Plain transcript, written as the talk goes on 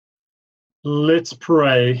Let's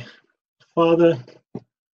pray. Father,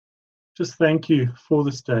 just thank you for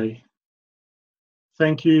this day.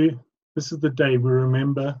 Thank you. This is the day we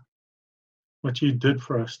remember what you did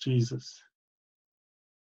for us, Jesus.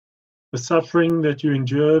 The suffering that you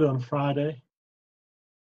endured on Friday,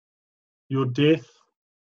 your death,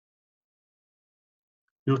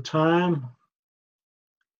 your time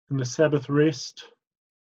and the Sabbath rest,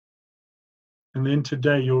 and then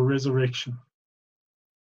today your resurrection.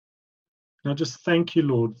 And I just thank you,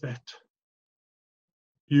 Lord, that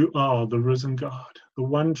you are the risen God, the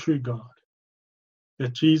one true God,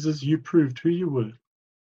 that Jesus, you proved who you were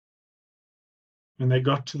when they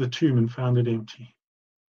got to the tomb and found it empty.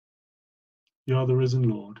 You are the risen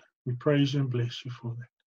Lord. We praise you and bless you for that.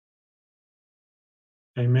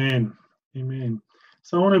 Amen. Amen.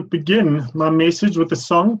 So I want to begin my message with a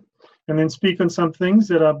song and then speak on some things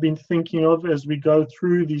that I've been thinking of as we go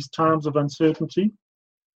through these times of uncertainty.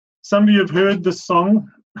 Some of you have heard this song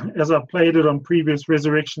as I played it on previous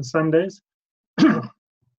Resurrection Sundays.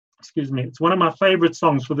 Excuse me. It's one of my favorite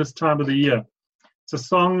songs for this time of the year. It's a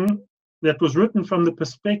song that was written from the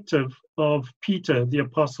perspective of Peter the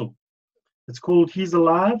Apostle. It's called He's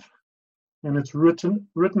Alive, and it's written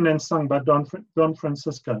and sung by Don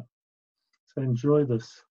Francisco. So enjoy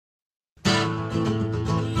this.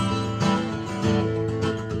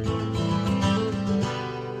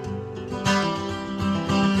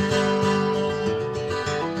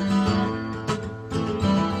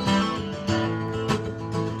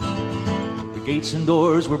 Gates and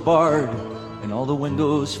doors were barred, and all the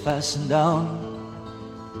windows fastened down.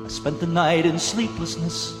 I spent the night in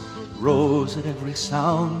sleeplessness, rose at every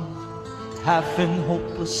sound, half in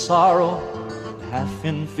hopeless sorrow, half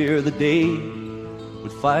in fear the day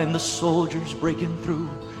would find the soldiers breaking through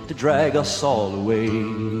to drag us all away.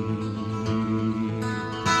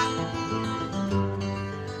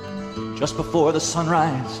 Just before the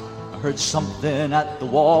sunrise, I heard something at the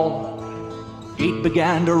wall. The gate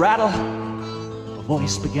began to rattle, a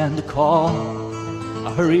voice began to call.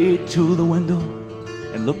 I hurried to the window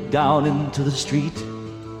and looked down into the street,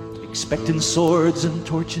 expecting swords and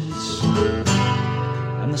torches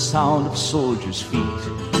and the sound of soldiers' feet.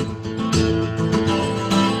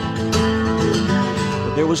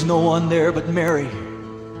 But there was no one there but Mary,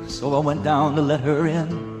 so I went down to let her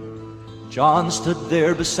in. John stood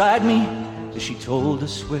there beside me as she told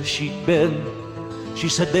us where she'd been. She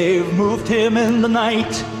said, they've moved him in the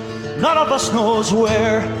night, none of us knows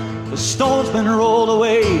where. The stone's been rolled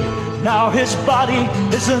away, now his body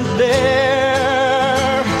isn't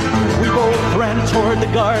there. We both ran toward the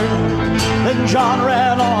garden, then John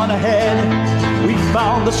ran on ahead. We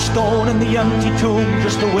found the stone in the empty tomb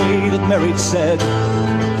just the way that Mary said.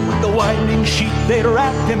 The winding sheet they'd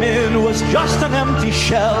wrapped him in was just an empty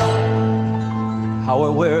shell. How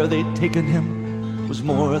or where they'd taken him was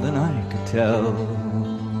more than I could tell.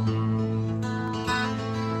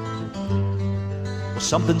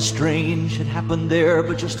 Something strange had happened there,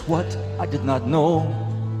 but just what, I did not know.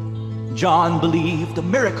 John believed a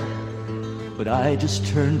miracle, but I just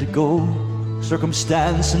turned to go.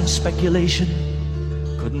 Circumstance and speculation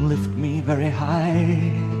couldn't lift me very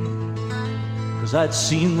high, 'cause I'd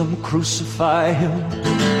seen them crucify him,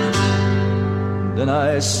 then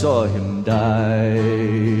I saw him die.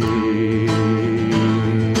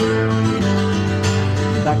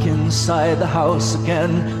 Back inside the house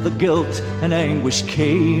again, the guilt and anguish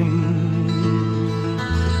came.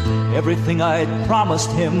 Everything I'd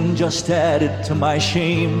promised him just added to my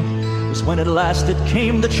shame. 'Cause when at last it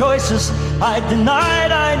came the choices, I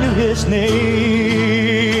denied I knew his name.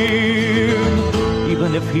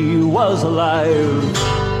 Even if he was alive,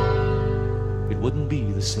 it wouldn't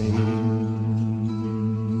be the same.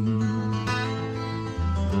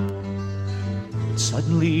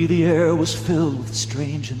 Suddenly the air was filled with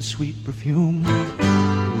strange and sweet perfume.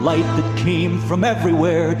 Light that came from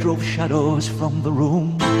everywhere drove shadows from the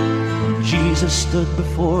room. Jesus stood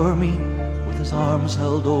before me with his arms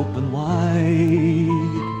held open wide.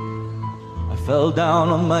 I fell down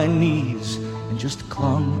on my knees and just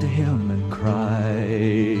clung to him and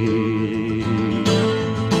cried.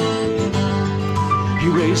 He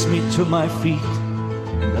raised me to my feet,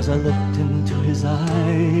 and as I looked into his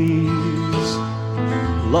eyes,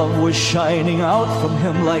 love was shining out from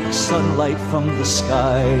him like sunlight from the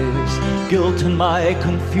skies. Guilt and my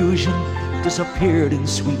confusion disappeared in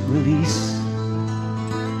sweet release,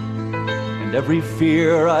 and every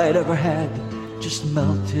fear I'd ever had just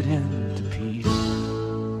melted into peace.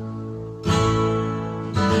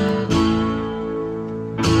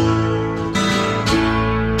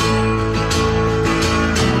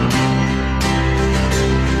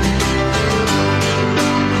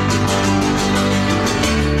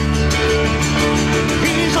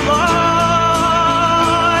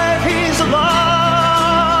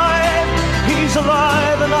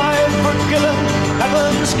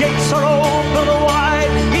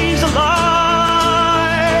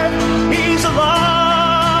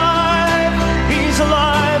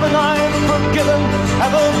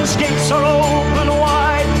 heaven's gates are open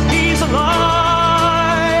wide. He's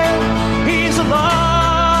alive. He's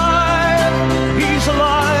alive. He's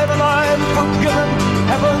alive, and I'm forgiven.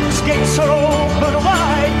 Heaven's gates are open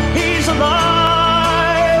wide. He's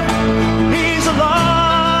alive. He's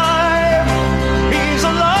alive. He's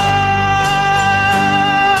alive.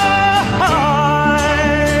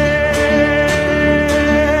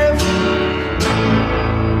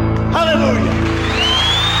 Hallelujah.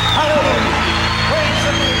 Hallelujah. Praise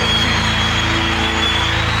the name of Jesus.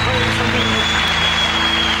 Praise the name of Jesus.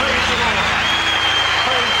 Praise the Lord.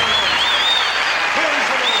 Praise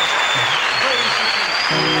the Lord. Praise the Lord. Praise the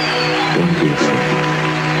Lord. Don't be afraid.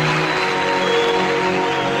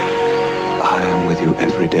 I am with you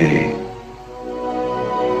every day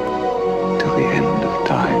till the end of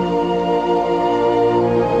time.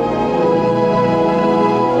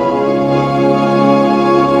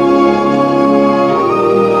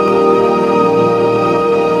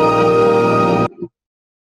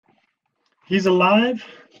 He's alive.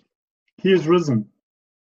 He is risen.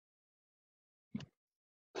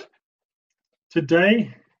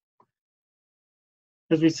 Today,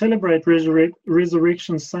 as we celebrate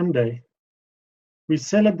Resurrection Sunday, we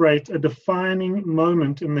celebrate a defining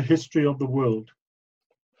moment in the history of the world.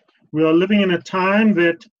 We are living in a time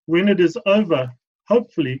that, when it is over,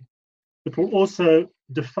 hopefully, it will also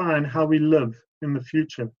define how we live in the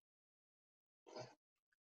future.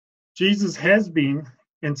 Jesus has been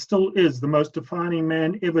and still is the most defining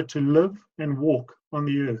man ever to live and walk on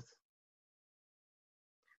the earth.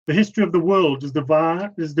 The history of the world is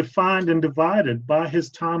defined and divided by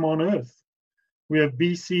his time on earth. We have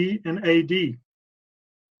BC and AD.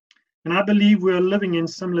 And I believe we are living in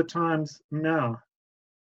similar times now.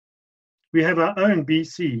 We have our own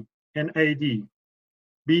BC and AD.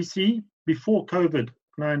 BC, before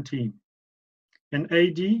COVID-19, and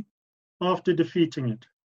AD, after defeating it.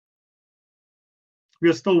 We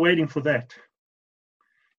are still waiting for that.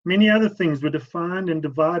 Many other things were defined and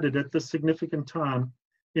divided at this significant time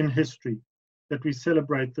in history that we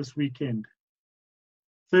celebrate this weekend.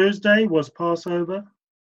 Thursday was Passover.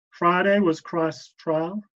 Friday was Christ's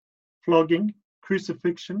trial, flogging,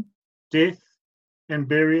 crucifixion, death, and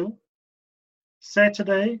burial.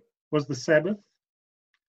 Saturday was the Sabbath.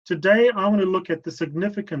 Today, I want to look at the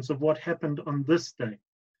significance of what happened on this day,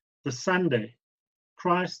 the Sunday,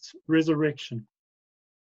 Christ's resurrection.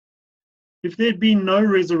 If there had been no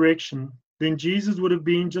resurrection, then Jesus would have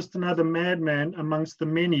been just another madman amongst the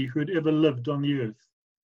many who had ever lived on the earth.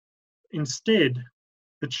 Instead,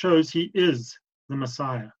 it shows he is the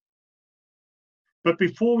Messiah. But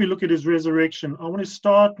before we look at his resurrection, I want to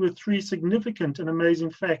start with three significant and amazing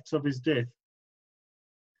facts of his death.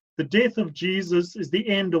 The death of Jesus is the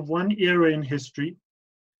end of one era in history,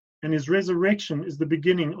 and his resurrection is the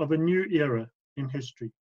beginning of a new era in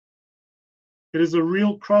history. It is a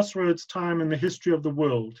real crossroads time in the history of the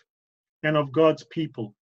world and of God's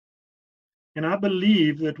people. And I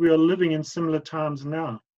believe that we are living in similar times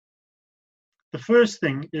now. The first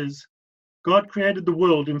thing is, God created the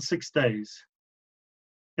world in 6 days.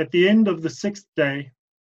 At the end of the 6th day,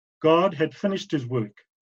 God had finished his work.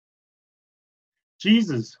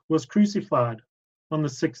 Jesus was crucified on the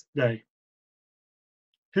 6th day.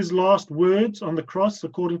 His last words on the cross,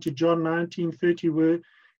 according to John 19:30, were,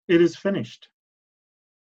 "It is finished."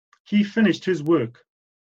 He finished his work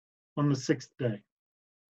on the 6th day.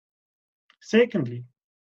 Secondly,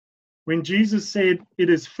 when Jesus said, "It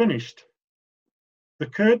is finished," the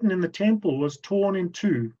curtain in the temple was torn in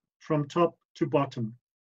two from top to bottom.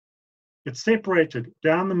 It separated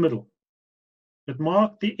down the middle. It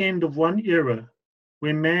marked the end of one era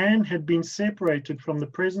where man had been separated from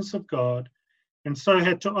the presence of God and so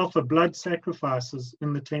had to offer blood sacrifices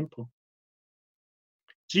in the temple.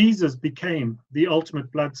 Jesus became the ultimate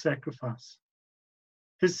blood sacrifice.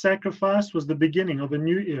 His sacrifice was the beginning of a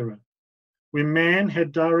new era where man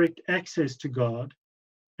had direct access to God,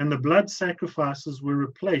 and the blood sacrifices were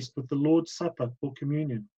replaced with the Lord's Supper or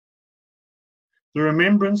communion. The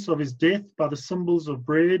remembrance of his death by the symbols of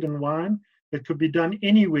bread and wine that could be done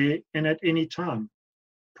anywhere and at any time,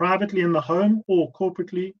 privately in the home or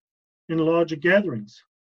corporately in larger gatherings,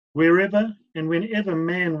 wherever and whenever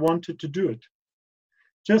man wanted to do it.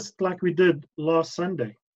 Just like we did last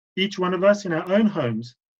Sunday, each one of us in our own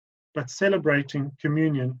homes, but celebrating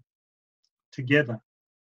communion together.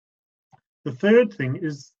 The third thing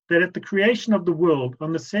is that at the creation of the world,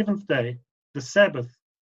 on the 7th day, the Sabbath,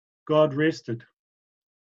 God rested.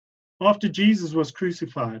 After Jesus was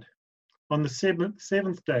crucified, on the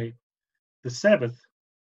seventh day, the Sabbath,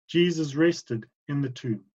 Jesus rested in the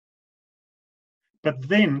tomb. But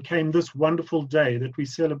then came this wonderful day that we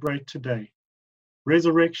celebrate today,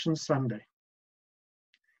 Resurrection Sunday.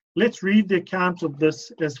 Let's read the account of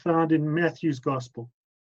this as found in Matthew's Gospel.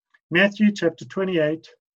 Matthew chapter 28,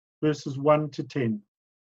 verses 1 to 10.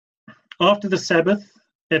 After the Sabbath,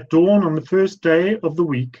 at dawn on the first day of the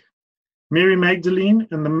week, Mary Magdalene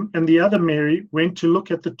and the other Mary went to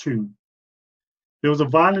look at the tomb. There was a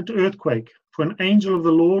violent earthquake, for an angel of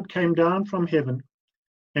the Lord came down from heaven,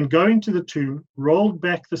 and going to the tomb, rolled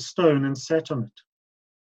back the stone and sat on it.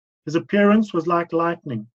 His appearance was like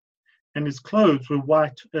lightning, and his clothes were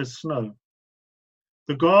white as snow.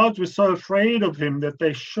 The guards were so afraid of him that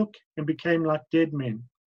they shook and became like dead men.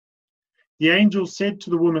 The angel said to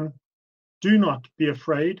the woman, "Do not be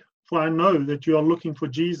afraid, for I know that you are looking for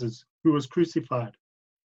Jesus, who was crucified.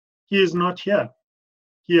 He is not here.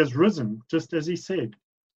 He has risen, just as he said.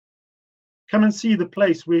 Come and see the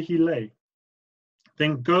place where he lay.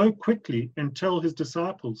 Then go quickly and tell his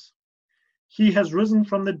disciples, he has risen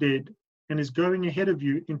from the dead and is going ahead of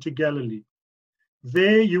you into Galilee.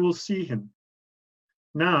 There you will see him.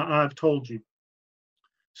 Now I have told you."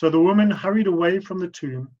 So the woman hurried away from the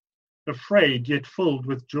tomb, afraid yet filled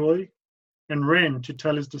with joy, and ran to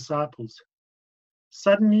tell his disciples.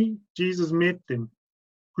 Suddenly Jesus met them.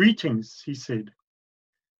 "Greetings," he said.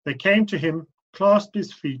 They came to him, clasped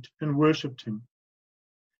his feet, and worshipped him.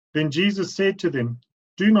 Then Jesus said to them,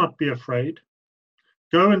 "Do not be afraid.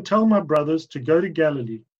 Go and tell my brothers to go to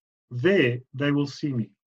Galilee. There they will see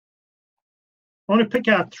me." I want to pick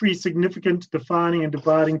out three significant defining and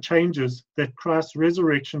dividing changes that Christ's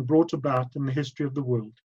resurrection brought about in the history of the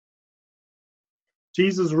world.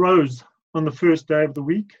 Jesus rose on the first day of the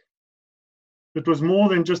week. It was more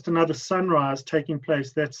than just another sunrise taking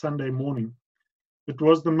place that Sunday morning. It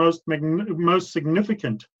was the most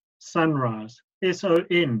significant sunrise,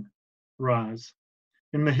 S-O-N, rise,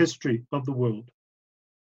 in the history of the world.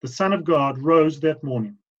 The Son of God rose that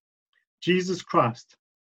morning. Jesus Christ,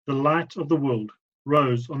 the light of the world,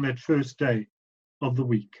 rose on that first day of the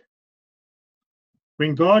week.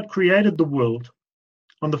 When God created the world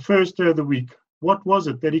on the first day of the week, what was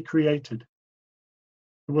it that he created?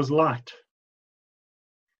 It was light.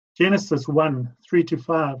 Genesis 1,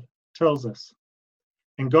 3-5 tells us,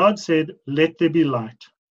 "And God said, let there be light,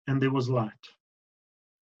 and there was light.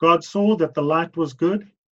 God saw that the light was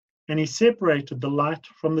good, and he separated the light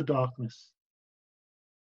from the darkness.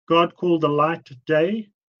 God called the light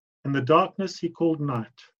day, and the darkness he called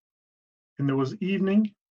night. And there was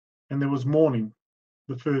evening, and there was morning,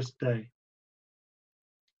 the first day."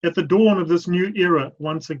 At the dawn of this new era,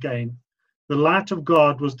 once again, the light of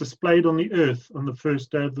God was displayed on the earth on the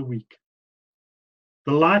first day of the week.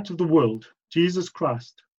 The light of the world, Jesus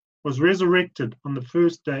Christ, was resurrected on the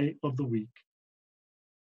first day of the week.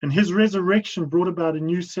 And his resurrection brought about a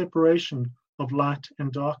new separation of light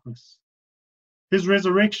and darkness. His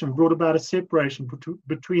resurrection brought about a separation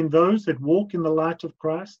between those that walk in the light of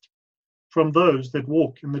Christ from those that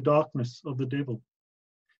walk in the darkness of the devil.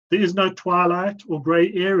 There is no twilight or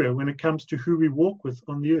grey area when it comes to who we walk with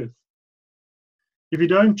on the earth. If you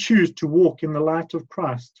don't choose to walk in the light of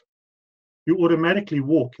Christ, you automatically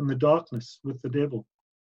walk in the darkness with the devil.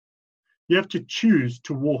 You have to choose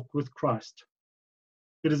to walk with Christ.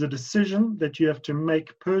 It is a decision that you have to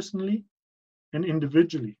make personally and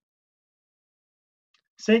individually.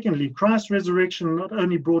 Secondly, Christ's resurrection not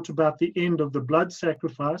only brought about the end of the blood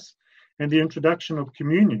sacrifice and the introduction of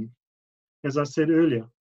communion, as I said earlier,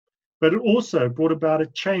 but it also brought about a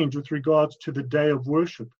change with regards to the day of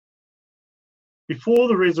worship. Before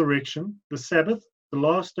the resurrection, the Sabbath, the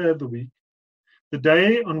last day of the week, the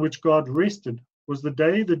day on which God rested, was the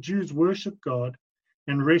day the Jews worshipped God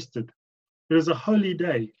and rested. It is a holy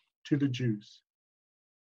day to the Jews.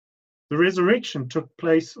 The resurrection took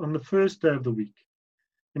place on the first day of the week,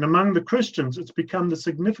 and among the Christians, it's become the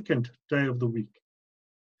significant day of the week.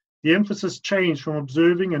 The emphasis changed from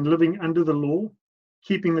observing and living under the law,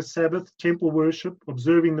 keeping the Sabbath, temple worship,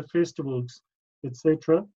 observing the festivals,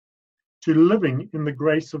 etc., to living in the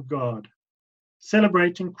grace of God,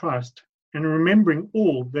 celebrating Christ and remembering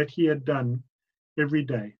all that he had done every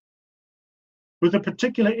day, with a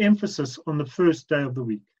particular emphasis on the first day of the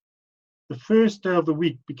week. The first day of the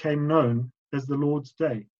week became known as the Lord's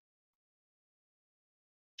Day.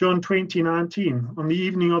 John 20:19, on the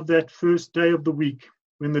evening of that first day of the week,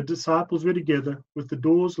 when the disciples were together with the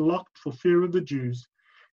doors locked for fear of the Jews,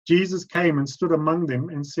 Jesus came and stood among them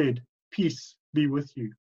and said, "Peace be with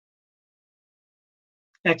you."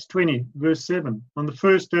 Acts 20, verse 7, on the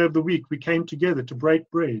first day of the week we came together to break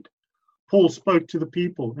bread. Paul spoke to the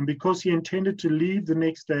people, and because he intended to leave the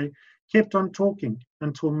next day, kept on talking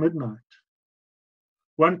until midnight.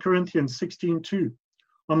 1 Corinthians 16:2,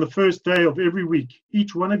 On the first day of every week,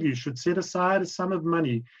 each one of you should set aside a sum of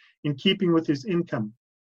money in keeping with his income,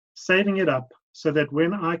 saving it up so that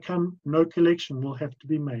when I come, no collection will have to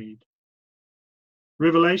be made.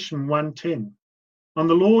 Revelation 1:10. On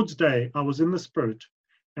the Lord's day, I was in the Spirit,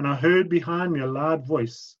 and I heard behind me a loud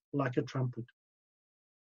voice like a trumpet.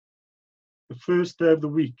 The first day of the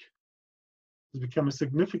week has become a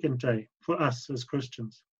significant day for us as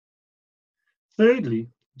Christians. Thirdly,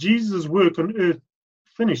 Jesus' work on earth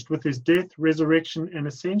finished with his death, resurrection, and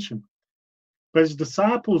ascension. But his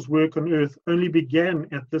disciples' work on earth only began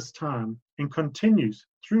at this time and continues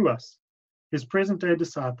through us, his present-day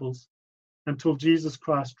disciples, until Jesus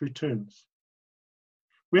Christ returns.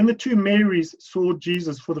 When the two Marys saw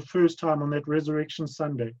Jesus for the first time on that Resurrection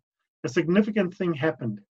Sunday, a significant thing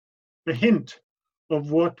happened. A hint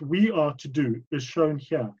of what we are to do is shown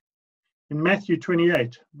here. In Matthew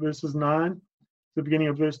 28, verses 9 to the beginning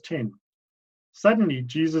of verse 10. Suddenly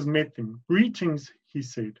Jesus met them. Greetings, he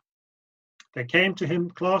said. They came to him,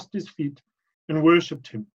 clasped his feet, and worshipped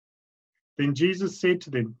him. Then Jesus said to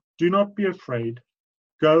them, do not be afraid.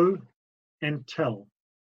 Go and tell.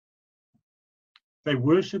 They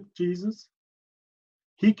worshipped Jesus.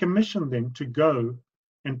 He commissioned them to go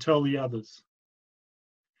and tell the others.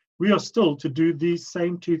 We are still to do these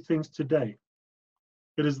same two things today.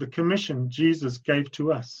 It is the commission Jesus gave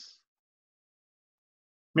to us.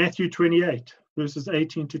 Matthew 28, verses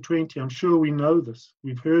 18 to 20. I'm sure we know this.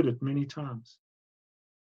 We've heard it many times.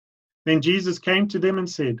 Then Jesus came to them and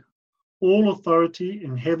said, all authority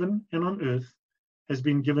in heaven and on earth has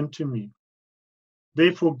been given to me.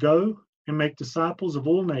 Therefore go and make disciples of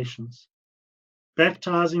all nations,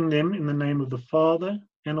 baptizing them in the name of the Father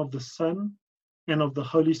and of the Son and of the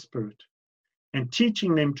Holy Spirit, and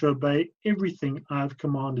teaching them to obey everything I have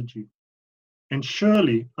commanded you. And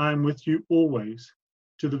surely I am with you always,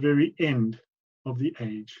 to the very end of the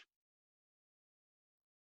age.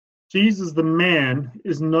 Jesus, the man,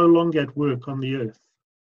 is no longer at work on the earth,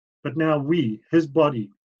 but now we, his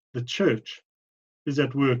body, the church, is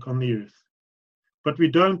at work on the earth. But we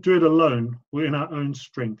don't do it alone or in our own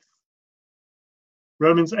strength.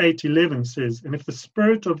 Romans 8:11 says, and if the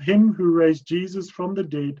spirit of him who raised Jesus from the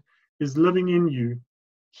dead is living in you,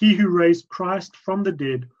 he who raised Christ from the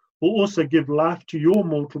dead will also give life to your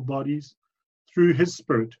mortal bodies through his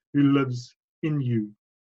Spirit who lives in you.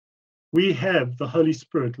 We have the Holy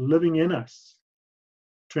Spirit living in us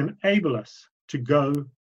to enable us to go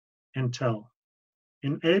and tell,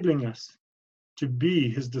 enabling us to be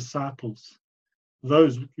his disciples,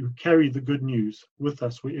 those who carry the good news with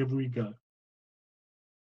us wherever we go.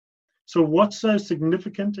 So what's so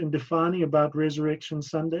significant and defining about Resurrection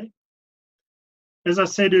Sunday? As I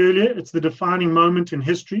said earlier, it's the defining moment in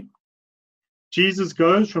history. Jesus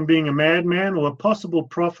goes from being a madman or a possible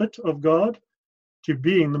prophet of God to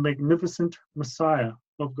being the magnificent Messiah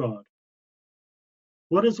of God.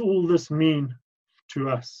 What does all this mean to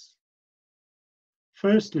us?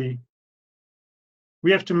 Firstly,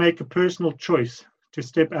 we have to make a personal choice to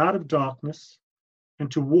step out of darkness and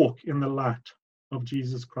to walk in the light of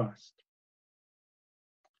Jesus Christ.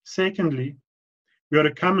 Secondly, we are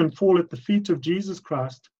to come and fall at the feet of Jesus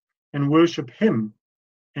Christ and worship him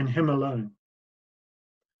and him alone.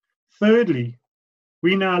 Thirdly,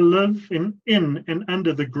 we now live in and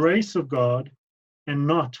under the grace of God and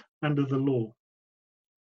not under the law.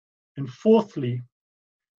 And fourthly,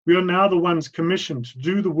 we are now the ones commissioned to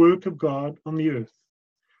do the work of God on the earth.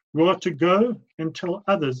 We are to go and tell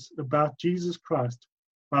others about Jesus Christ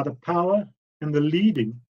by the power and the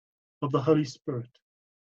leading of the Holy Spirit.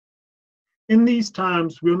 In these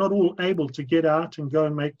times, we are not all able to get out and go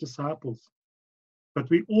and make disciples, but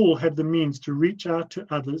we all have the means to reach out to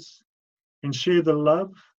others and share the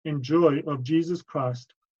love and joy of Jesus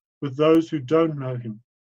Christ with those who don't know him.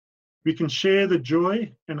 We can share the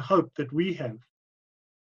joy and hope that we have.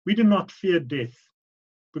 We do not fear death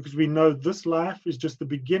because we know this life is just the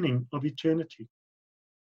beginning of eternity,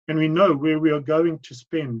 and we know where we are going to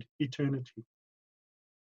spend eternity.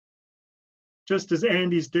 Just as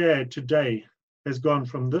Andy's dad today has gone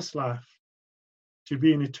from this life to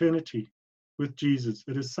be in eternity with Jesus,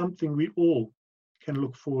 it is something we all can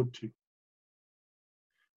look forward to.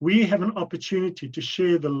 We have an opportunity to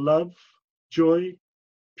share the love, joy,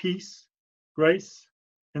 peace, grace,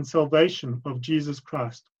 and salvation of Jesus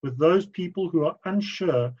Christ with those people who are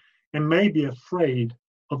unsure and may be afraid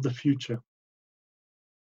of the future.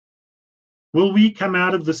 Will we come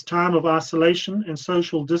out of this time of isolation and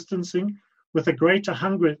social distancing with a greater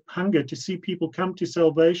hunger to see people come to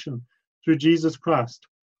salvation through Jesus Christ?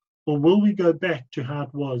 Or will we go back to how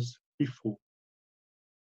it was before?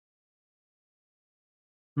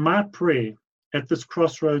 My prayer at this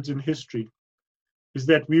crossroads in history is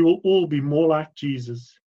that we will all be more like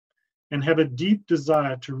Jesus and have a deep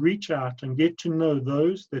desire to reach out and get to know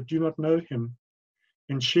those that do not know him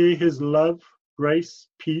and share his love, grace,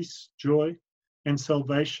 peace, joy, and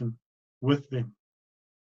salvation with them.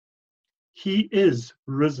 He is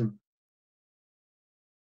risen.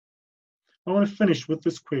 I want to finish with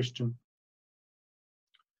this question.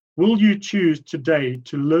 Will you choose today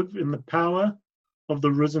to live in the power of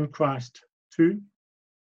the risen Christ too?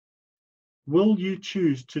 Will you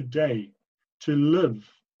choose today to live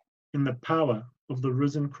in the power of the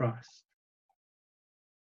risen Christ?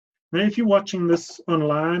 Now, if you're watching this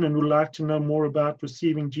online and would like to know more about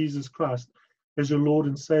receiving Jesus Christ as your Lord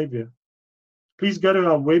and Savior, please go to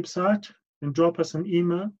our website and drop us an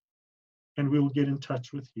email, and we will get in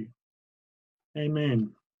touch with you.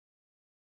 Amen.